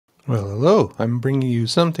Well, hello. I'm bringing you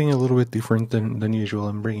something a little bit different than usual.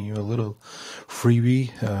 I'm bringing you a little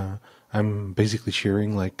freebie. I'm basically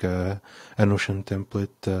sharing like a Notion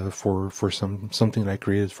template for something I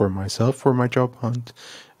created for myself for my job hunt.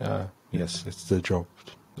 Yes, it's the job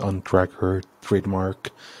hunt tracker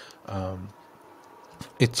trademark.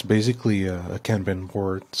 It's basically a Kanban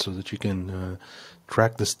board so that you can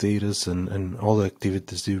track the status and all the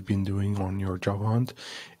activities you've been doing on your job hunt.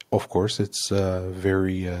 Of course, it's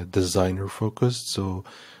very designer focused, so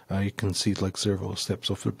you can see like several steps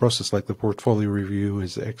of the process, like the portfolio review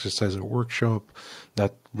is exercise or workshop.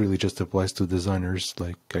 That really just applies to designers.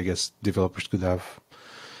 Like I guess developers could have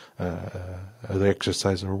an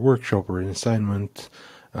exercise or workshop or an assignment,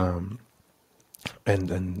 and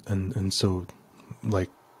so like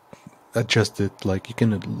adjust it, like you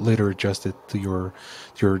can later adjust it to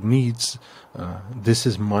your needs. This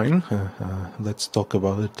is mine. Let's talk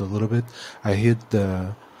about it a little bit. I hid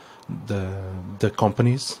the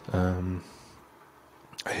companies. I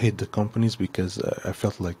hate the companies because I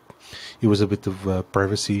felt like it was a bit of a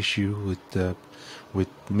privacy issue with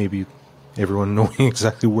maybe everyone knowing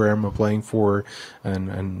exactly where I'm applying for,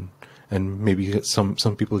 and maybe some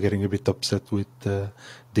people getting a bit upset with the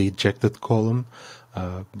ejected column.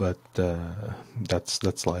 But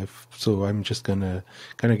that's life. So I'm just gonna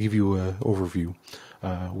kind of give you an overview.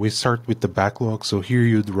 We start with the backlog. So here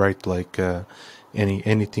you'd write like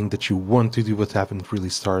anything that you want to do but haven't really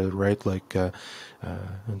started, right?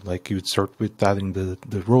 Like you'd start with adding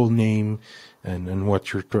the role name and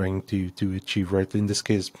what you're trying to achieve, right? In this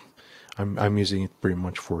case, I'm using it pretty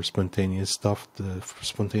much for spontaneous stuff, for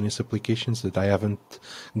spontaneous applications that I haven't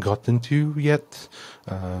gotten to yet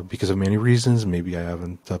because of many reasons. Maybe I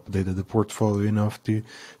haven't updated the portfolio enough to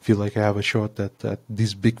feel like I have a shot at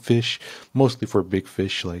these big fish, mostly for big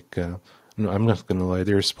fish. Like, no, I'm not gonna lie,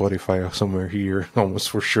 there's Spotify somewhere here, almost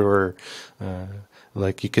for sure.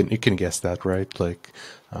 Like you can guess that, right? Like,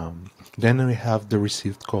 then we have the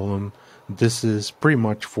received column. This is pretty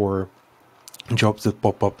much for jobs that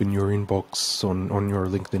pop up in your inbox on your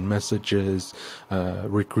LinkedIn messages,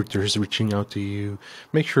 recruiters reaching out to you.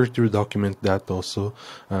 Make sure to document that also.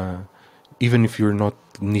 Even if you're not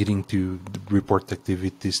needing to report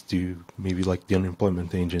activities to maybe like the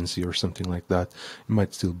unemployment agency or something like that, it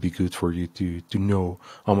might still be good for you to know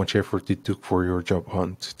how much effort it took for your job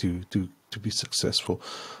hunt to be successful.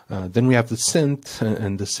 Then we have the sent,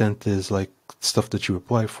 and the sent is like stuff that you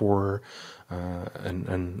apply for,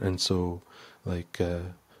 and so like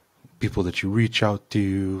people that you reach out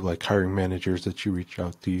to, like hiring managers that you reach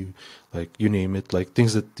out to, like you name it, like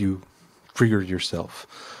things that you triggered yourself.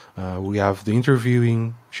 We have the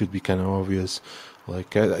interviewing, should be kind of obvious.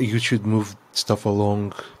 Like you should move stuff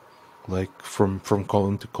along like from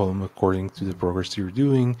column to column according to the progress you're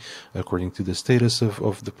doing, according to the status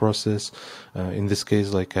of the process. In this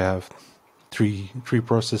case, like I have three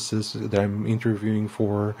processes that I'm interviewing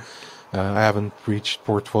for. I haven't reached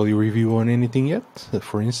portfolio review on anything yet,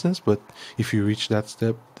 for instance, but if you reach that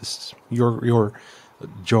step, this your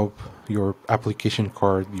job, your application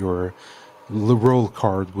card, your role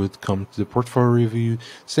card would come to the portfolio review.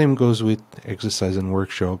 Same goes with exercise and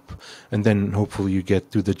workshop, and then hopefully you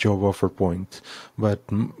get to the job offer point. But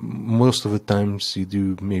most of the times you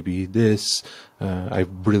do maybe this. I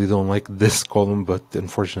really don't like this column, but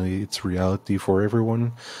unfortunately it's reality for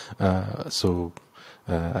everyone. So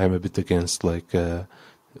I'm a bit against like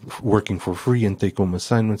working for free and take home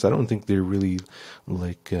assignments. I don't think they really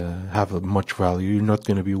like have a much value. You're not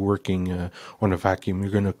going to be working on a vacuum.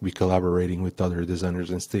 You're going to be collaborating with other designers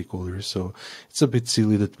and stakeholders. So it's a bit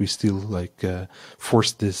silly that we still like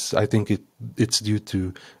force this. I think it's due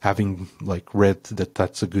to having like read that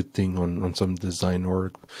that's a good thing on some design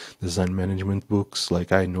or design management books.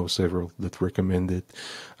 Like I know several that recommend it.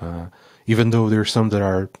 Even though there are some that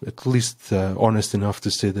are at least honest enough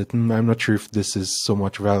to say that I'm not sure if this is so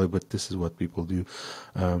much value, but this is what people do.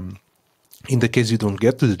 In the case you don't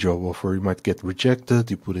get to the job offer, you might get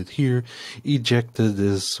rejected. You put it here. Ejected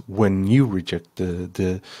is when you reject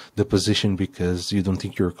the position because you don't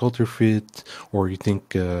think you're a culture fit, or you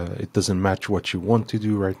think it doesn't match what you want to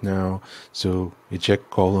do right now. So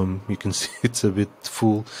eject column, you can see it's a bit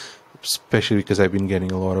full, especially because I've been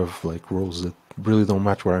getting a lot of like roles that really don't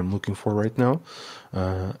match what I'm looking for right now.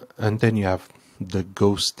 And then you have the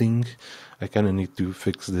ghosting. I kind of need to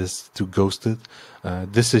fix this to ghost it.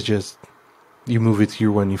 This is just, you move it here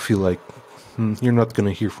when you feel like you're not going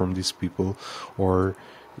to hear from these people, or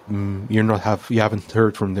you haven't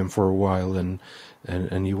heard from them for a while, and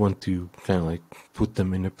you want to kind of like put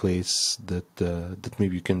them in a place that that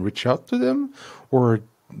maybe you can reach out to them, or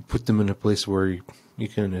put them in a place where you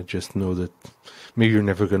can just know that maybe you're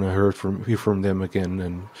never gonna hear from them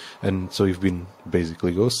again, and so you've been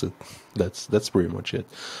basically ghosted. That's pretty much it.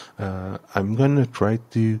 I'm gonna try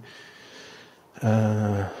to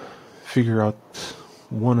figure out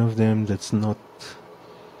one of them that's not.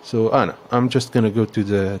 So I don't know. I'm just gonna go to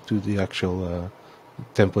the actual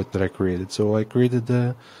template that I created. So I created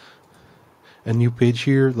a new page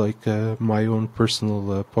here, like my own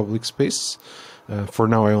personal public space. For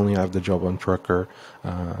now, I only have the Job Hunt Tracker.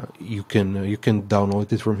 You can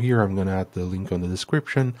download it from here. I'm gonna add the link on the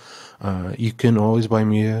description. You can always buy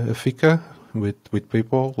me a fika with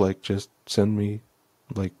PayPal. Like, just send me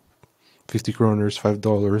like 50 kroners,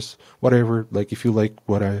 $5, whatever. Like, if you like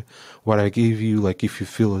what I gave you, like if you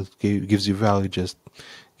feel it gives you value, just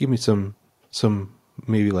give me some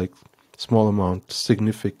maybe like small amount,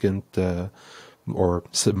 significant or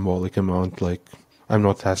symbolic amount. Like, I'm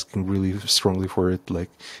not asking really strongly for it, like,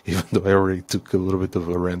 even though I already took a little bit of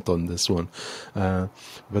a rant on this one.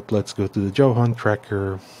 But let's go to the Job Hunt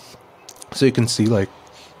Tracker. So you can see, like,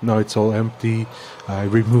 now it's all empty. I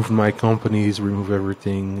removed my companies, remove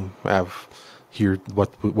everything. I have here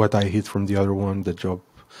what I hid from the other one, the job,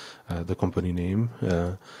 the company name.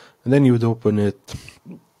 And then you would open it,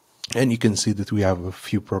 and you can see that we have a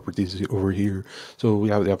few properties over here. So we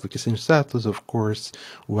have the application status, of course.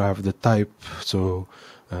 We have the type. So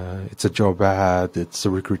it's a job ad, it's a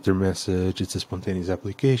recruiter message, it's a spontaneous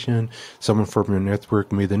application. Someone from your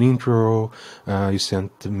network made an intro. You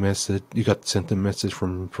sent a message. You got sent a message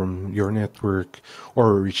from your network,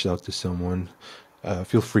 or reached out to someone.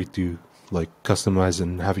 Feel free to like customize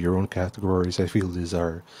and have your own categories. I feel these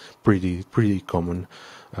are pretty common.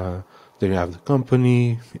 Then you have the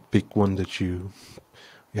company. Pick one that you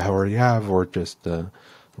already have, or just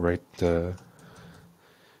write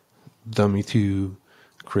dummy to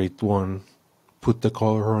create one. Put the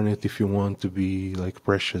color on it if you want to be like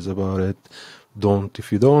precious about it. Don't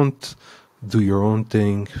if you don't. Do your own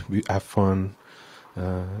thing. Have fun.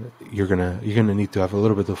 You're gonna need to have a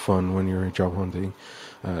little bit of fun when you're job hunting.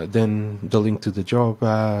 Then the link to the job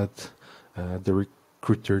ad, the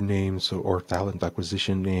recruiter name, or talent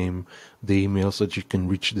acquisition name, the email, so that you can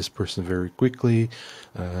reach this person very quickly,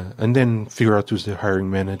 and then figure out who's the hiring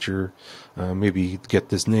manager. Maybe get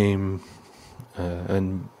this name,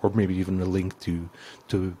 or maybe even a link to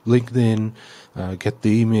LinkedIn. Get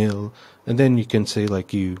the email, and then you can say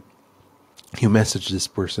like you message this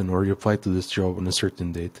person, or you apply to this job on a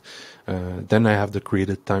certain date. Then I have the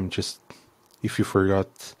created time. Just if you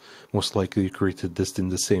forgot, most likely you created this in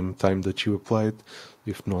the same time that you applied.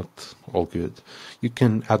 If not, all good. You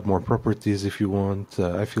can add more properties if you want.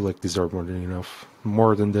 I feel like these are more than enough.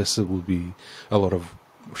 More than this, it will be a lot of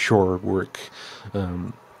shore work.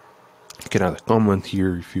 You can add a comment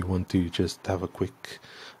here if you want to just have a quick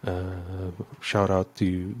shout out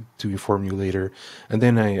to inform you later. And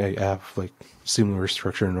then I have like similar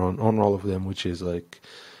structure on all of them, which is like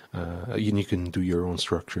you can do your own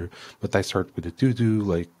structure, but I start with a to-do,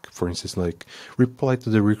 like for instance, like reply to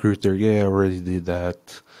the recruiter. Yeah, I already did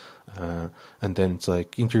that. And then it's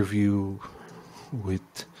like interview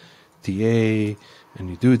with TA, and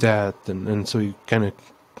you do that, and so you kind of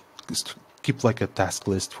keep like a task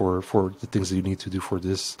list for the things that you need to do for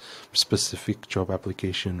this specific job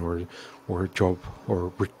application or job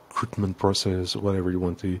or recruitment process, whatever you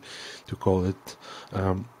want to call it.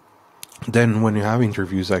 Then when you have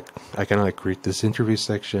interviews, I kind of like create this interview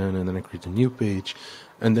section, and then I create a new page,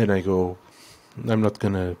 and then I go,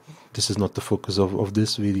 this is not the focus of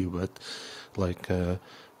this video, but like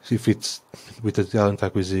if it's with the talent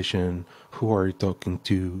acquisition, who are you talking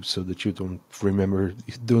to, so that you don't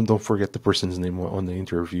forget the person's name on the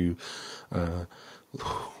interview.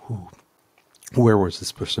 Where was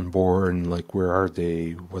this person born? Like, where are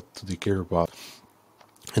they? What do they care about?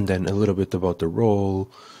 And then a little bit about the role,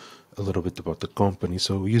 a little bit about the company.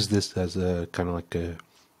 So use this as a kind of like a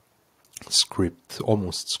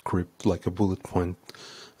almost script, like a bullet point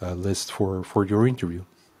list for your interview.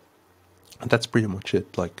 And that's pretty much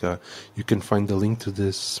it. Like you can find the link to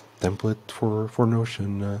this template for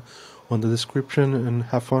Notion on the description, and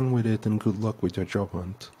have fun with it, and good luck with your job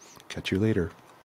hunt. Catch you later.